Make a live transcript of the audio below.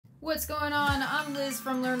What's going on? I'm Liz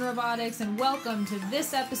from Learn Robotics, and welcome to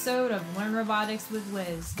this episode of Learn Robotics with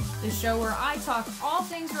Liz, the show where I talk all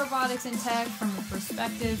things robotics and tech from the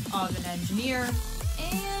perspective of an engineer,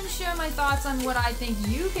 and share my thoughts on what I think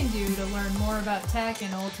you can do to learn more about tech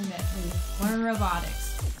and ultimately learn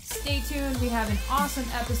robotics. Stay tuned, we have an awesome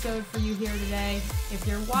episode for you here today. If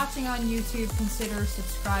you're watching on YouTube, consider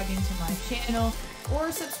subscribing to my channel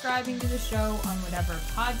or subscribing to the show on whatever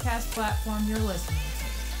podcast platform you're listening to.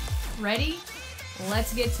 Ready?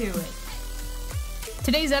 Let's get to it.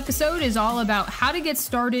 Today's episode is all about how to get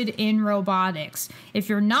started in robotics. If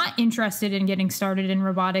you're not interested in getting started in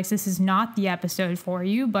robotics, this is not the episode for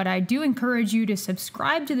you, but I do encourage you to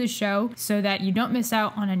subscribe to the show so that you don't miss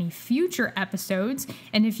out on any future episodes.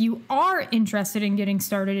 And if you are interested in getting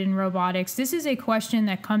started in robotics, this is a question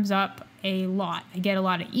that comes up a lot. I get a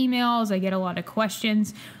lot of emails, I get a lot of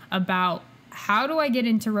questions about how do I get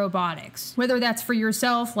into robotics? Whether that's for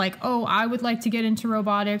yourself, like, oh, I would like to get into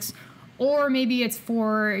robotics, or maybe it's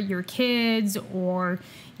for your kids or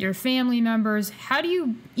your family members. How do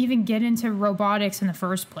you even get into robotics in the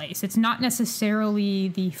first place? It's not necessarily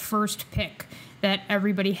the first pick that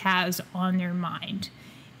everybody has on their mind.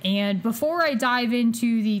 And before I dive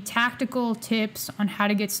into the tactical tips on how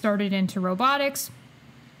to get started into robotics,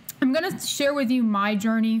 I'm going to share with you my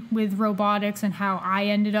journey with robotics and how I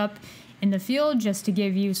ended up in the field, just to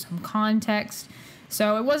give you some context.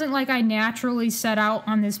 So it wasn't like I naturally set out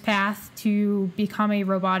on this path to become a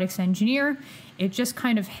robotics engineer. It just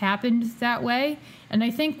kind of happened that way. And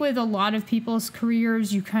I think with a lot of people's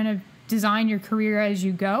careers, you kind of design your career as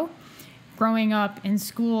you go. Growing up in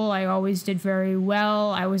school, I always did very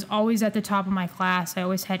well. I was always at the top of my class. I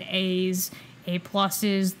always had A's, A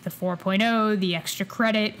pluses, the 4.0, the extra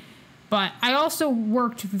credit. But I also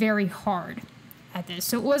worked very hard at this.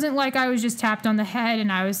 So it wasn't like I was just tapped on the head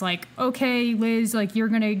and I was like, okay, Liz, like you're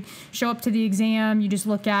going to show up to the exam, you just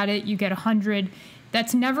look at it, you get 100.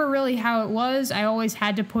 That's never really how it was. I always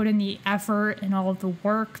had to put in the effort and all of the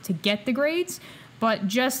work to get the grades. But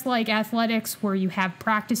just like athletics, where you have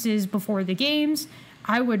practices before the games,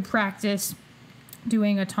 I would practice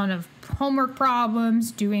doing a ton of homework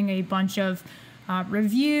problems, doing a bunch of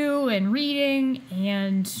review and reading,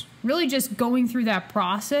 and really just going through that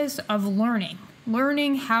process of learning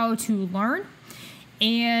how to learn,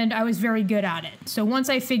 and I was very good at it. So once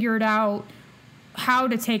I figured out how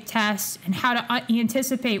to take tests and how to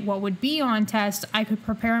anticipate what would be on tests, I could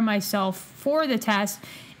prepare myself for the test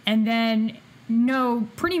and then know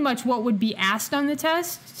pretty much what would be asked on the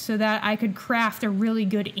test so that I could craft a really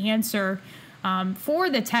good answer for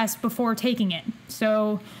the test before taking it.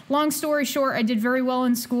 So long story short, I did very well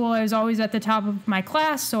in school. I was always at the top of my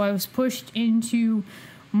class, so I was pushed into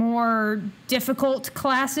more difficult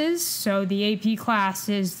classes, so the AP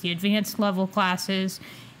classes, the advanced level classes,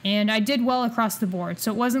 and I did well across the board.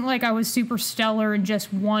 So it wasn't like I was super stellar in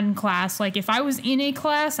just one class. Like if I was in a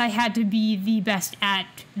class, I had to be the best at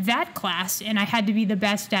that class, and I had to be the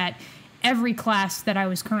best at every class that I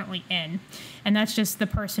was currently in. And that's just the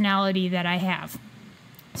personality that I have.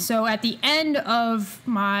 So at the end of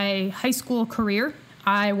my high school career,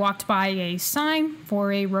 I walked by a sign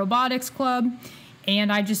for a robotics club,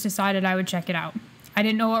 and I just decided I would check it out. I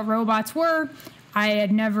didn't know what robots were. I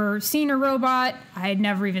had never seen a robot. I had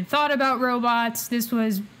never even thought about robots. This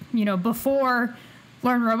was, before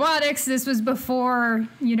Learn Robotics. This was before,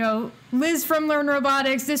 Liz from Learn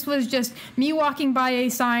Robotics. This was just me walking by a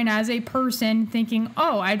sign as a person thinking,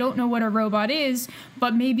 oh, I don't know what a robot is,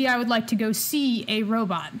 but maybe I would like to go see a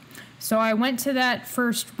robot. So I went to that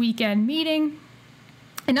first weekend meeting,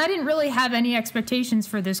 and I didn't really have any expectations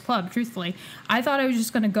for this club, truthfully. I thought I was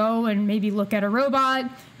just going to go and maybe look at a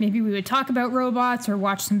robot. Maybe we would talk about robots or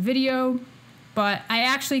watch some video. But I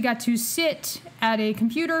actually got to sit at a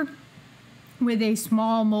computer with a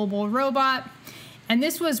small mobile robot. And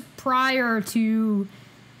this was prior to,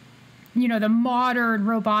 the modern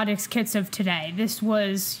robotics kits of today. This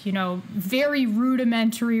was, very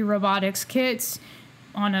rudimentary robotics kits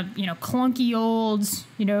on a, clunky old,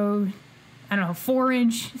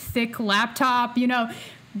 4-inch thick laptop,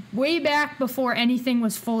 way back before anything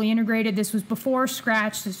was fully integrated. This was before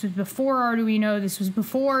Scratch. This was before Arduino. This was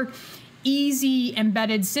before easy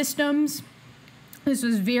embedded systems. This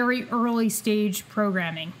was very early stage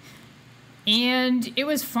programming. And it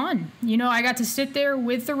was fun. I got to sit there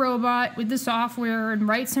with the robot, with the software, and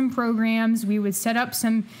write some programs. We would set up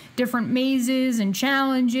some different mazes and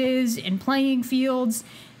challenges and playing fields,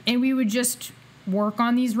 and we would just work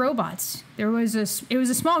on these robots. It was a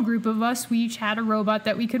small group of us. We each had a robot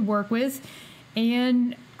that we could work with,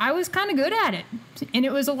 and I was kind of good at it, and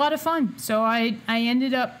it was a lot of fun. So I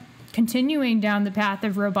ended up continuing down the path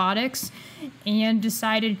of robotics and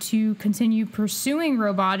decided to continue pursuing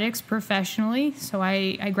robotics professionally. So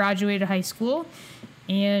I graduated high school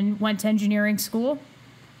and went to engineering school.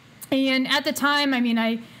 And at the time,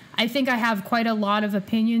 I think I have quite a lot of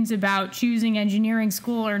opinions about choosing engineering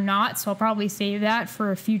school or not, so I'll probably save that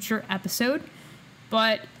for a future episode.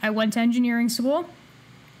 But I went to engineering school,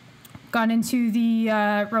 got into the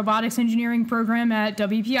robotics engineering program at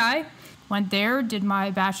WPI, went there, did my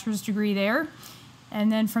bachelor's degree there, and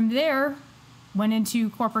then from there went into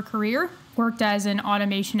corporate career, worked as an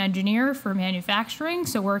automation engineer for manufacturing,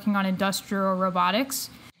 so working on industrial robotics.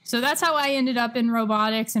 So that's how I ended up in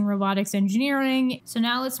robotics and robotics engineering. So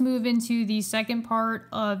now let's move into the second part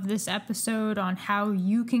of this episode on how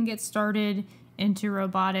you can get started into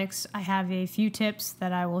robotics. I have a few tips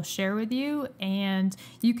that I will share with you, and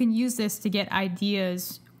you can use this to get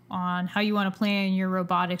ideas on how you want to plan your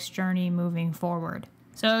robotics journey moving forward.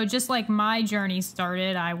 So just like my journey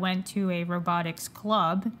started, I went to a robotics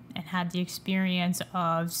club and had the experience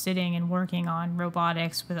of sitting and working on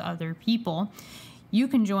robotics with other people. You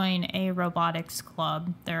can join a robotics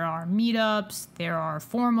club. There are meetups, there are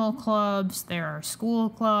formal clubs, there are school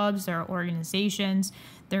clubs, there are organizations.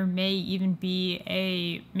 There may even be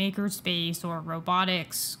a makerspace or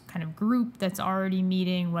robotics kind of group that's already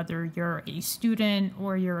meeting, whether you're a student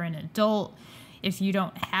or you're an adult. If you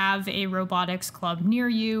don't have a robotics club near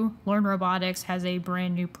you, Learn Robotics has a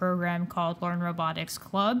brand new program called Learn Robotics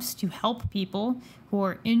Clubs to help people who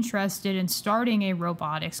are interested in starting a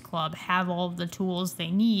robotics club have all of the tools they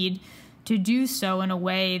need to do so in a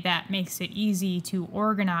way that makes it easy to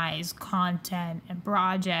organize content and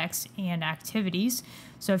projects and activities.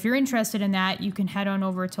 So if you're interested in that, you can head on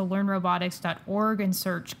over to learnrobotics.org and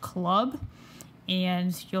search club,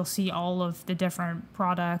 and you'll see all of the different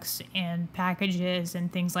products and packages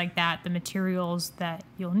and things like that, the materials that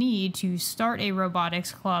you'll need to start a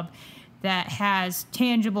robotics club that has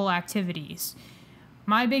tangible activities.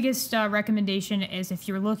 My biggest recommendation is if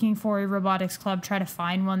you're looking for a robotics club, try to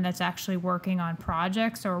find one that's actually working on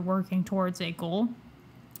projects or working towards a goal.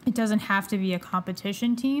 It doesn't have to be a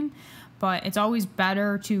competition team, but it's always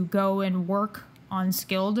better to go and work on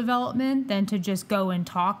skill development than to just go and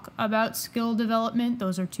talk about skill development.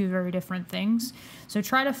 Those are two very different things. So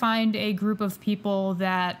try to find a group of people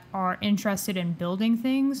that are interested in building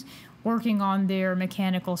things, working on their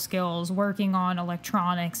mechanical skills, working on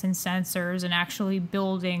electronics and sensors, and actually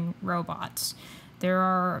building robots. There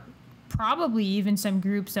are probably even some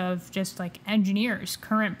groups of just like engineers,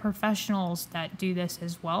 current professionals that do this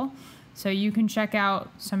as well. So you can check out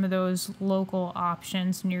some of those local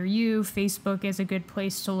options near you. Facebook is a good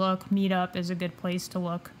place to look. Meetup is a good place to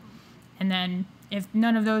look. And then if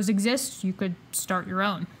none of those exist, you could start your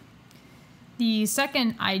own. The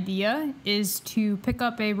second idea is to pick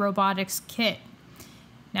up a robotics kit.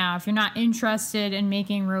 Now, if you're not interested in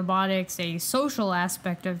making robotics a social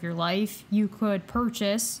aspect of your life, you could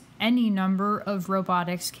purchase any number of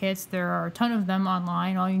robotics kits. There are a ton of them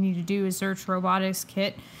online. All you need to do is search robotics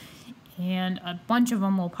kit, and a bunch of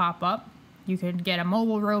them will pop up. You could get a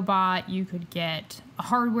mobile robot, you could get a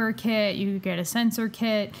hardware kit, you could get a sensor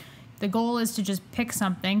kit. The goal is to just pick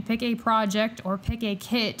something, pick a project or pick a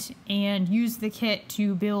kit, and use the kit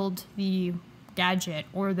to build the gadget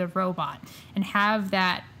or the robot and have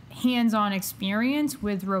that hands-on experience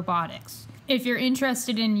with robotics. If you're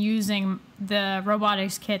interested in using the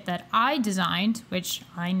robotics kit that I designed, which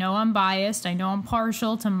I know I'm biased, I know I'm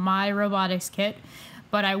partial to my robotics kit,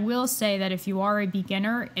 but I will say that if you are a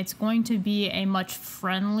beginner, it's going to be a much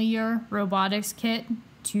friendlier robotics kit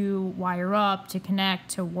to wire up, to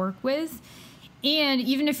connect, to work with. And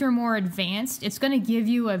even if you're more advanced, it's going to give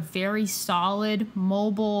you a very solid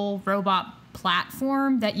mobile robot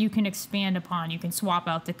platform that you can expand upon. You can swap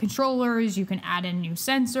out the controllers, you can add in new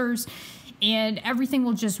sensors, and everything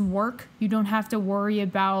will just work. You don't have to worry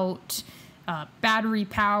about battery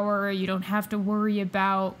power. You don't have to worry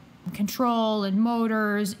about control and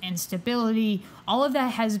motors and stability. All of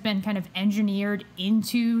that has been kind of engineered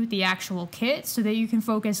into the actual kit so that you can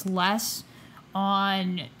focus less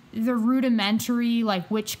on the rudimentary, like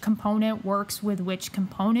which component works with which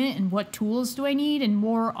component and what tools do I need, and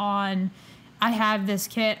more on I have this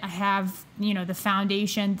kit, I have, the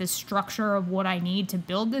foundation, the structure of what I need to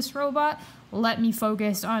build this robot. Let me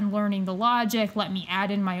focus on learning the logic. Let me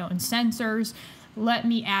add in my own sensors. Let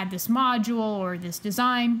me add this module or this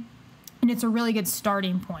design. And it's a really good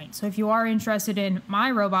starting point. So if you are interested in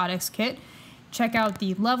my robotics kit, check out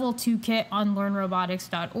the Level 2 kit on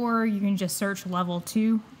learnrobotics.org. You can just search Level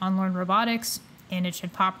 2 on Learn Robotics, and it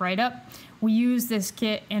should pop right up. We use this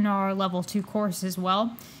kit in our Level 2 course as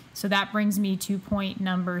well. So that brings me to point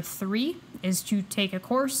number 3, is to take a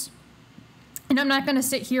course. And I'm not going to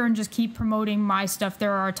sit here and just keep promoting my stuff.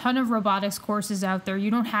 There are a ton of robotics courses out there. You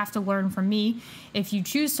don't have to learn from me. If you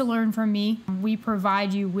choose to learn from me, we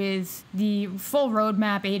provide you with the full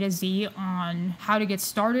roadmap A to Z on how to get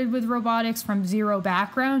started with robotics from zero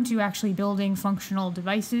background to actually building functional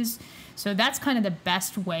devices. So that's kind of the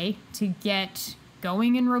best way to get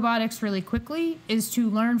going in robotics really quickly, is to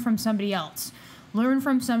learn from somebody else. Learn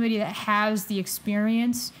from somebody that has the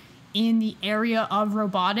experience in the area of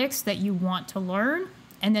robotics that you want to learn,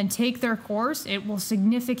 and then take their course. It will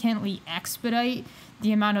significantly expedite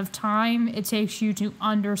the amount of time it takes you to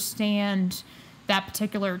understand that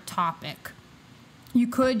particular topic. You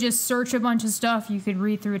could just search a bunch of stuff. You could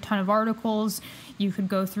read through a ton of articles. You could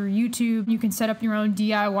go through YouTube. You can set up your own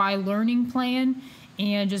DIY learning plan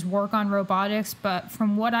and just work on robotics. But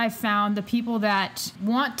from what I've found, the people that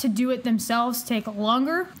want to do it themselves take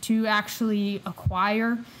longer to actually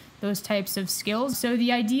acquire those types of skills. So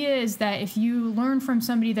the idea is that if you learn from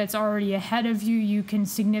somebody that's already ahead of you, you can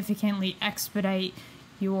significantly expedite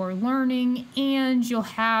your learning, and you'll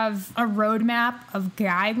have a roadmap of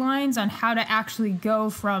guidelines on how to actually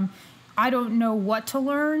go from I don't know what to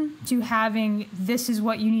learn to having this is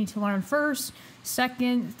what you need to learn first,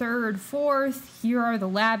 second, third, fourth. Here are the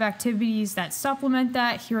lab activities that supplement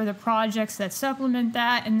that. Here are the projects that supplement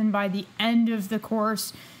that. And then by the end of the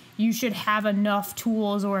course, you should have enough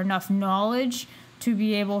tools or enough knowledge to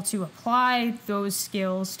be able to apply those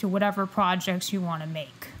skills to whatever projects you want to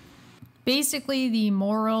make. Basically, the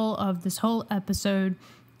moral of this whole episode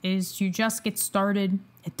is to just get started.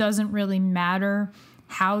 It doesn't really matter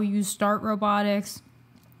how you start robotics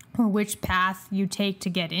or which path you take to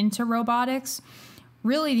get into robotics.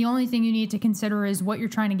 Really, the only thing you need to consider is what you're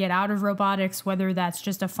trying to get out of robotics, whether that's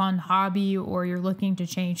just a fun hobby or you're looking to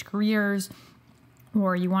change careers,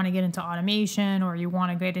 or you want to get into automation, or you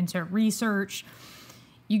want to get into research.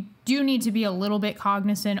 You do need to be a little bit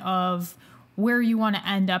cognizant of where you want to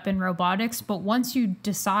end up in robotics. But once you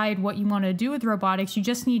decide what you want to do with robotics, you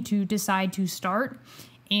just need to decide to start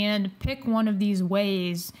and pick one of these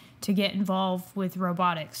ways to get involved with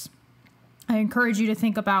robotics. I encourage you to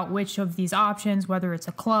think about which of these options, whether it's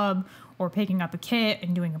a club or picking up a kit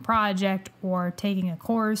and doing a project or taking a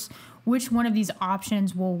course, which one of these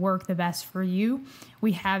options will work the best for you.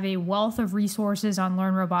 We have a wealth of resources on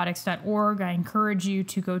learnrobotics.org. I encourage you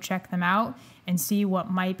to go check them out and see what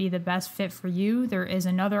might be the best fit for you. There is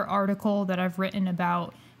another article that I've written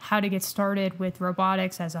about how to get started with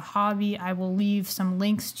robotics as a hobby. I will leave some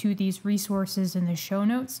links to these resources in the show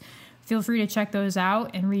notes. Feel free to check those out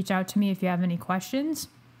and reach out to me if you have any questions.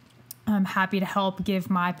 I'm happy to help give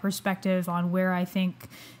my perspective on where I think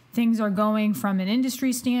things are going from an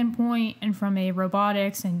industry standpoint and from a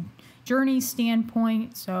robotics and journey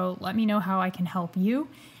standpoint. So let me know how I can help you.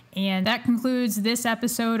 And that concludes this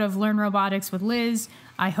episode of Learn Robotics with Liz.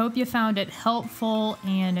 I hope you found it helpful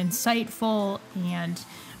and insightful and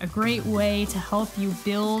a great way to help you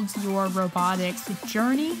build your robotics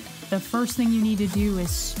journey. The first thing you need to do is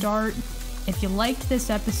start. If you liked this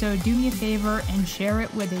episode, do me a favor and share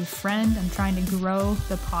it with a friend. I'm trying to grow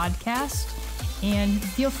the podcast. And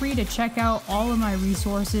feel free to check out all of my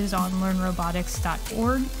resources on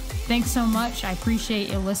learnrobotics.org. Thanks so much. I appreciate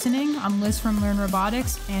you listening. I'm Liz from Learn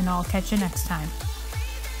Robotics, and I'll catch you next time.